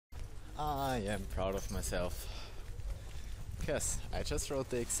I am proud of myself because I just wrote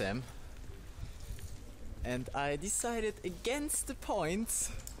the exam and I decided against the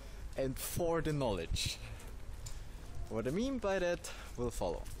points and for the knowledge. What I mean by that will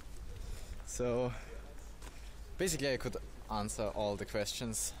follow. So basically I could answer all the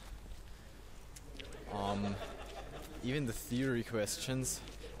questions, even the theory questions.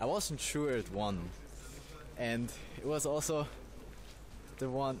 I wasn't sure at one, and it was also the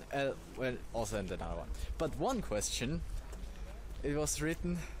one, also in another one. But one question, it was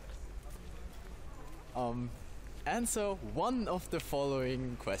written, answer one of the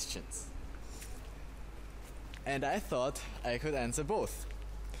following questions. And I thought I could answer both.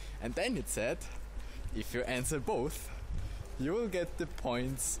 And then it said, if you answer both, you will get the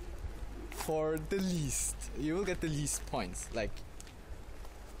points for the least. You will get the least points, like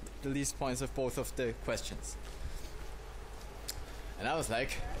the least points of both of the questions. And I was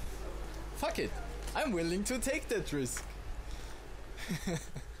like, fuck it, I'm willing to take that risk.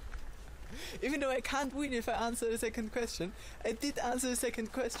 Even though I can't win if I answer the second question, I did answer the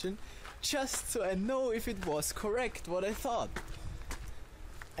second question just so I know if it was correct what I thought.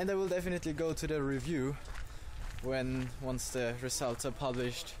 And I will definitely go to the review once the results are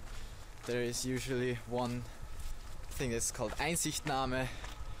published. There is usually one thing that's called Einsichtnahme,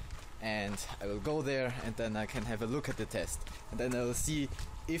 and I will go there and then I can have a look at the test, and then I will see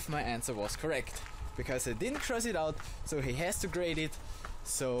if my answer was correct, because I didn't cross it out, so he has to grade it,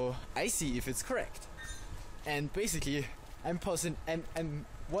 so I see if it's correct. And basically I'm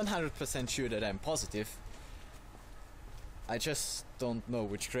 100% sure that I'm positive. I just don't know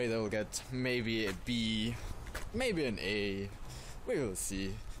which grade I will get. Maybe a B, maybe an A, we will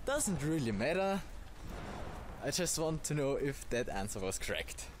see. Doesn't really matter. I just want to know if that answer was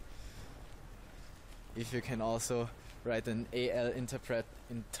correct. If you can also write an AL interpreter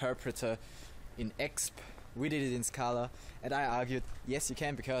in EXP. We did it in Scala, and I argued yes you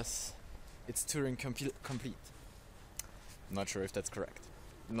can because it's Turing complete. Not sure if that's correct.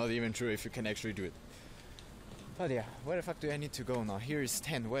 Not even sure if you can actually do it. But yeah, where the fuck do I need to go now? Here is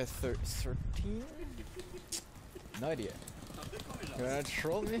 10, where's 13? No idea. You gonna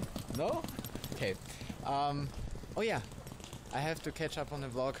troll me? No? Okay. Oh yeah, I have to catch up on the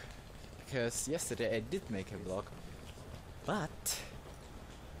vlog, because yesterday I did make a vlog, but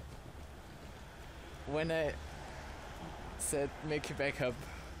when I said make a backup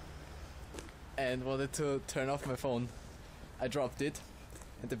and wanted to turn off my phone, I dropped it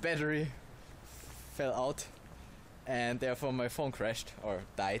and the battery fell out, and therefore my phone crashed or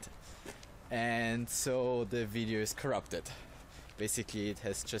died, and so the video is corrupted. Basically it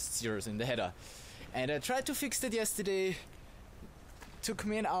has just zeros in the header, and I tried to fix it yesterday. Took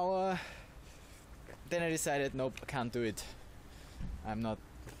me an hour. Then I decided nope, I can't do it. I'm not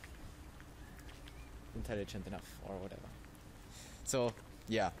intelligent enough or whatever. So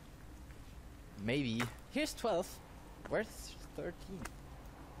yeah, maybe here's 12. Where's 13?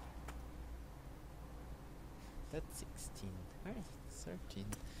 That's 16. Where is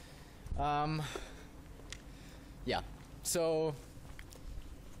 13? Yeah, so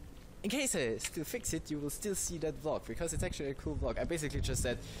in case I still fix it, you will still see that vlog, because it's actually a cool vlog. I basically just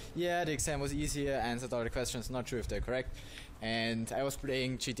said, yeah, the exam was easier, I answered all the questions, not sure if they're correct, and I was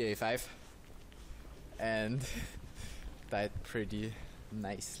playing GTA 5 and died pretty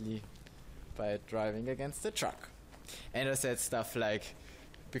nicely by driving against the truck. And I said stuff like,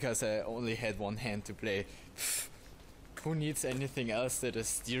 because I only had one hand to play, who needs anything else than a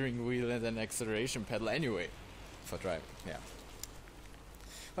steering wheel and an acceleration pedal anyway for driving? Yeah.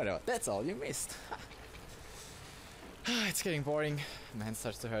 Whatever, that's all you missed. It's getting boring, my hand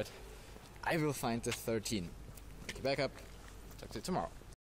starts to hurt. I will find the 13. Pick it back up, talk to you tomorrow.